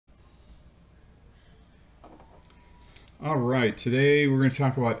All right, today we're going to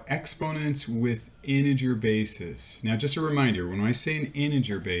talk about exponents with integer bases. Now, just a reminder, when I say an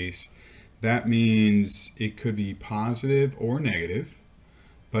integer base, that means it could be positive or negative,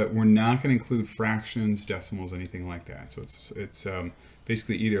 but we're not going to include fractions, decimals, anything like that. So it's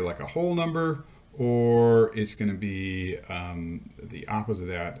basically either like a whole number or it's going to be the opposite of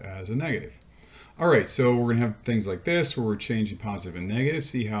that as a negative. All right, so we're going to have things like this where we're changing positive and negative,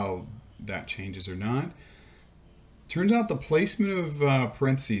 see how that changes or not. Turns out the placement of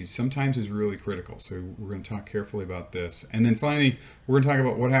parentheses sometimes is really critical, so we're going to talk carefully about this. And then finally, we're going to talk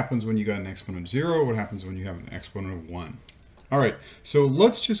about what happens when you got an exponent of 0, what happens when you have an exponent of 1. All right, so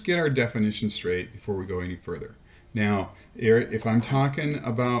let's just get our definition straight before we go any further. Now, if I'm talking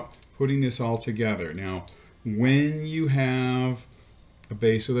about putting this all together, now, when you have a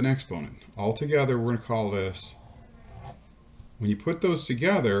base with an exponent, all together, we're going to call this, when you put those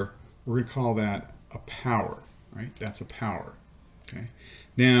together, we're going to call that a power. Right, that's a power. Okay.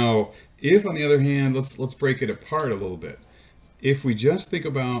 Now, if on the other hand, let's break it apart a little bit. If we just think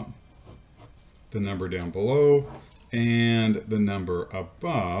about the number down below and the number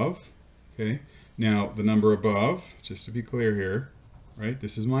above, okay. Now, the number above, just to be clear here, right?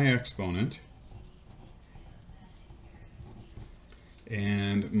 This is my exponent,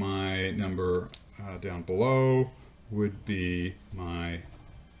 and my number down below would be my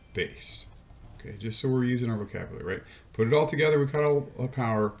base. Okay, just so we're using our vocabulary, right? Put it all together, we call it a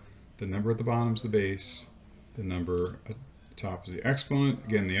power. The number at the bottom is the base. The number at the top is the exponent.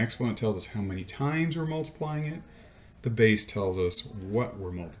 Again, the exponent tells us how many times we're multiplying it. The base tells us what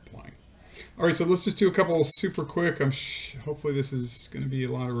we're multiplying. All right, so let's just do a couple super quick. Hopefully this is going to be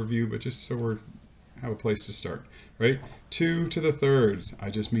a lot of review, but just so we have a place to start, right? 2 to the third.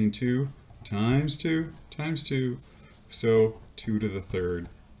 I just mean 2 times 2 times 2. So 2 to the third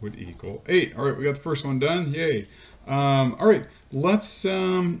would equal 8. All right, we got the first one done. Yay. All right, let's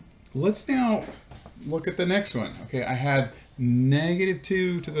now look at the next one. Okay, I had negative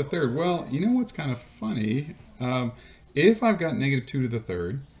 2 to the third. Well, you know what's kind of funny? If I've got negative 2 to the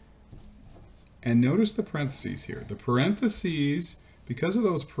third, and notice the parentheses here. The parentheses, because of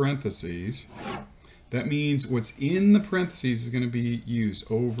those parentheses, that means what's in the parentheses is going to be used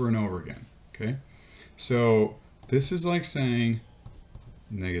over and over again. Okay, so this is like saying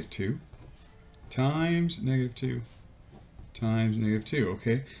negative 2 times negative 2 times negative 2.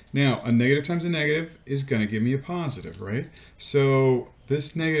 Okay, now a negative times a negative is going to give me a positive, right? So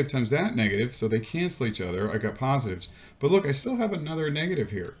this negative times that negative, so they cancel each other. I got positives, but look, I still have another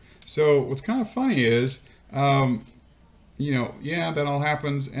negative here. So what's kind of funny is, you know, yeah, that all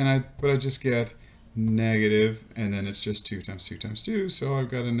happens, but I just get negative, and then it's just 2 times 2 times 2, so I've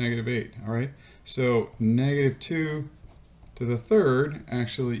got a negative 8. All right, so negative 2 to the third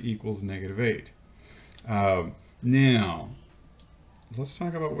actually equals negative 8. Now, let's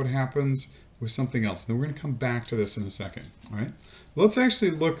talk about what happens with something else. Then we're going to come back to this in a second. All right, let's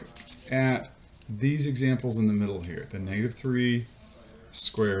actually look at these examples in the middle here, the negative 3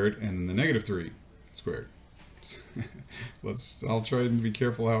 squared and the negative 3 squared. I'll try and be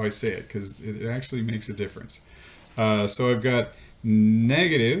careful how I say it because it actually makes a difference. So I've got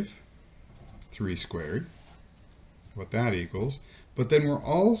negative 3 squared, what that equals, but then we're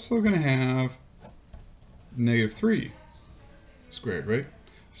also going to have negative 3 squared, right?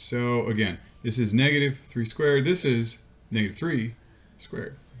 So again, this is negative 3 squared, this is negative 3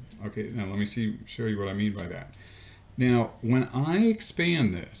 squared. Okay, now let me show you what I mean by that. Now, when I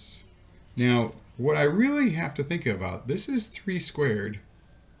expand this, now what I really have to think about, this is 3 squared,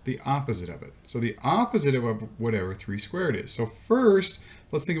 the opposite of it. So the opposite of whatever 3 squared is. So first,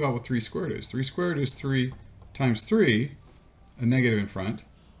 let's think about what 3 squared is. 3 squared is 3 times 3, a negative in front,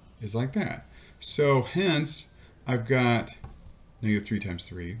 is like that. So hence, I've got negative 3 times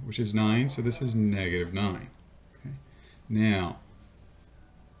 3, which is 9, so this is negative 9. Okay. Now,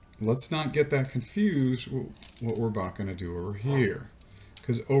 let's not get that confused what we're about going to do over here.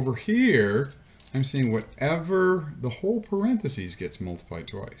 Because over here, I'm saying whatever, the whole parentheses gets multiplied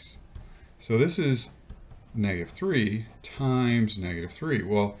twice. So this is negative 3 times negative 3.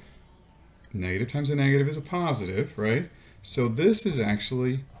 Well, negative times a negative is a positive, right? So this is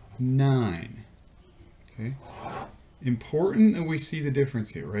actually 9. Okay. Important that we see the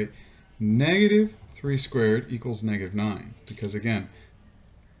difference here, right? Negative 3 squared equals negative 9. Because again,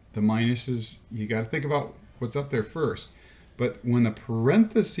 the minuses, you got to think about what's up there first. But when the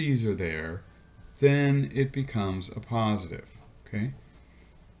parentheses are there, then it becomes a positive. Okay.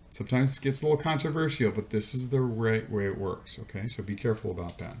 Sometimes it gets a little controversial, but this is the right way it works. Okay, so be careful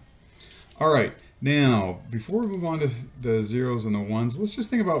about that. All right, now, before we move on to the zeros and the ones, let's just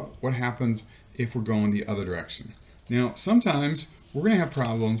think about what happens if we're going the other direction. Now, sometimes we're going to have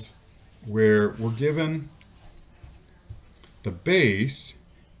problems where we're given the base,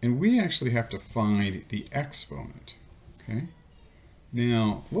 and we actually have to find the exponent. Okay.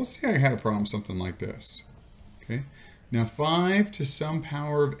 Now, let's say I had a problem something like this. Okay. Now, 5 to some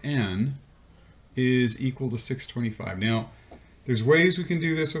power of n is equal to 625. Now, there's ways we can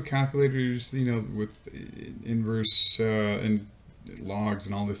do this with calculators, you know, with inverse and logs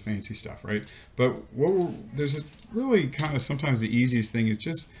and all this fancy stuff, right? But there's a really kind of sometimes the easiest thing is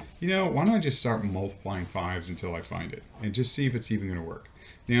just, you know, why don't I just start multiplying 5s until I find it and just see if it's even going to work.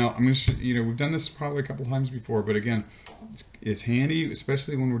 Now, I'm going to, you know, we've done this probably a couple times before, but again, it's handy,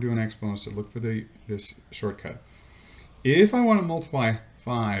 especially when we're doing exponents, to look for this shortcut. If I want to multiply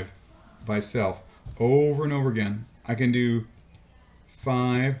 5 by itself over and over again, I can do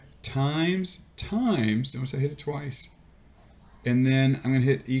 5 times, notice I hit it twice, and then I'm going to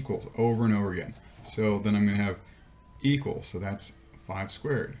hit equals over and over again. So then I'm going to have equals, so that's 5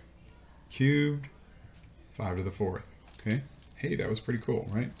 squared, cubed, 5 to the 4th, okay? Hey, that was pretty cool,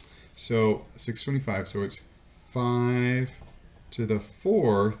 right? So 625, so it's 5 to the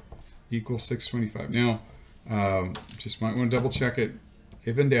 4th equals 625. Now, just might want to double check it.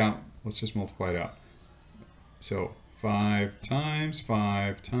 If in doubt, let's just multiply it out. So 5 times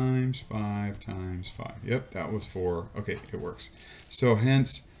 5 times 5 times 5. Yep, that was 4. Okay, it works. So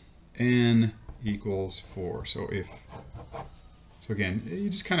hence n equals 4. So again, you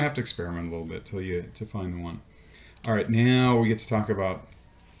just kind of have to experiment a little bit to find the one. All right, now we get to talk about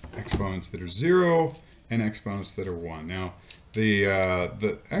exponents that are 0 and exponents that are 1. Now, the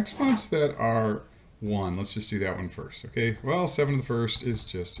exponents that are 1, let's just do that one first, okay? Well, 7 to the first is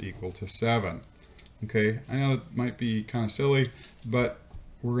just equal to 7. Okay, I know it might be kind of silly, but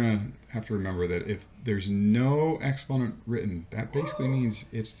we're going to have to remember that if there's no exponent written, that basically means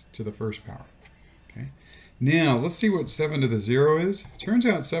it's to the first power. Okay, now let's see what 7 to the 0 is. Turns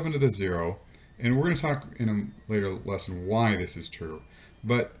out 7 to the 0, and we're going to talk in a later lesson why this is true,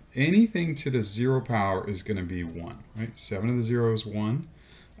 but anything to the 0 power is going to be 1, right? 7 to the 0 is 1.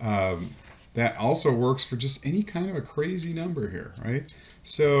 That also works for just any kind of a crazy number here, right?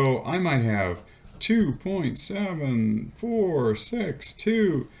 So I might have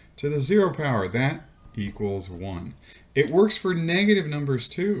 2.7462 to the 0 power. That equals 1. It works for negative numbers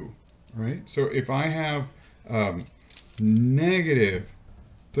too, right? So if I have negative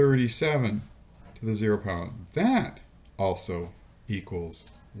 37 to the 0 power, that also equals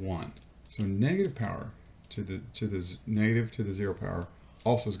 1. So negative power to the negative to the 0 power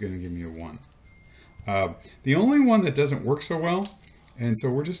also is going to give me a 1. The only one that doesn't work so well, and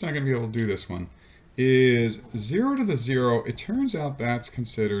so we're just not going to be able to do this one, is 0 to the 0. It turns out that's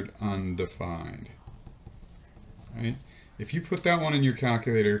considered undefined. Right? If you put that one in your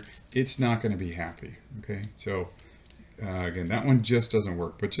calculator, it's not going to be happy. Okay, so again, that one just doesn't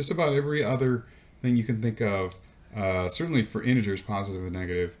work. But just about every other thing you can think of, certainly for integers, positive and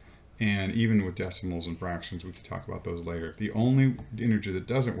negative, and even with decimals and fractions, we can talk about those later. The only integer that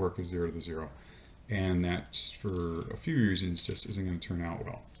doesn't work is 0 to the 0. And that's, for a few reasons, just isn't going to turn out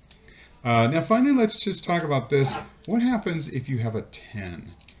well. Now finally, let's just talk about this. What happens if you have a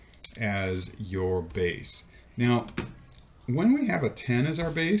 10 as your base? Now, when we have a 10 as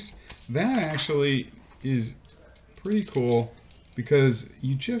our base, that actually is pretty cool because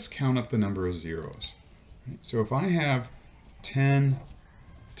you just count up the number of zeros. So if I have 10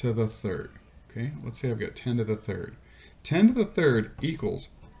 to the 3rd, okay, let's say I've got 10 to the 3rd. 10 to the 3rd equals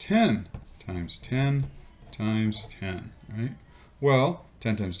 10 times 10 times 10, right? Well,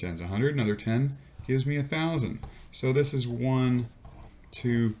 10 times 10 is 100. Another 10 gives me 1,000. So this is 1,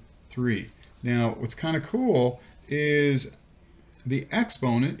 2, 3. Now, what's kind of cool is the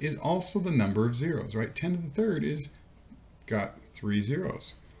exponent is also the number of zeros, right? 10 to the 3rd is got 3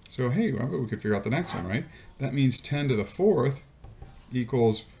 zeros. So hey, well, we could figure out the next one, right? That means 10 to the 4th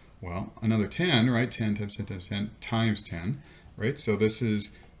equals, well, another 10, right? 10 times 10 times 10 times 10, right? So this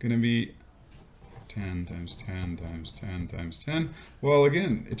is going to be 10 times 10 times 10 times 10. Well,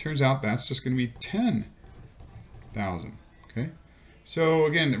 again, it turns out that's just going to be 10,000. Okay. So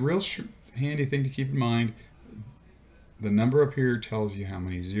again, a real handy thing to keep in mind. The number up here tells you how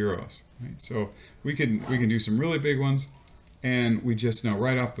many zeros. Right. So we can do some really big ones, and we just know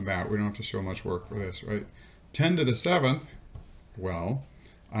right off the bat we don't have to show much work for this. Right. 10 to the 7th. Well,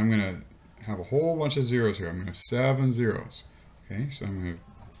 I'm going to have a whole bunch of zeros here. I'm going to have 7 zeros. Okay. So I'm going to have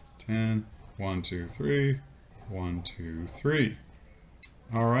 10. 1, 2, 3, 1, 2, 3.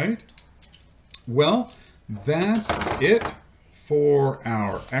 All right. Well, that's it for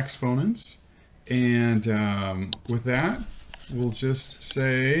our exponents. And with that, we'll just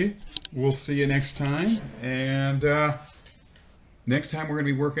say we'll see you next time. And next time we're going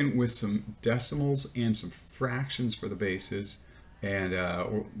to be working with some decimals and some fractions for the bases. And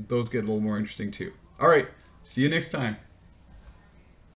those get a little more interesting too. All right, see you next time.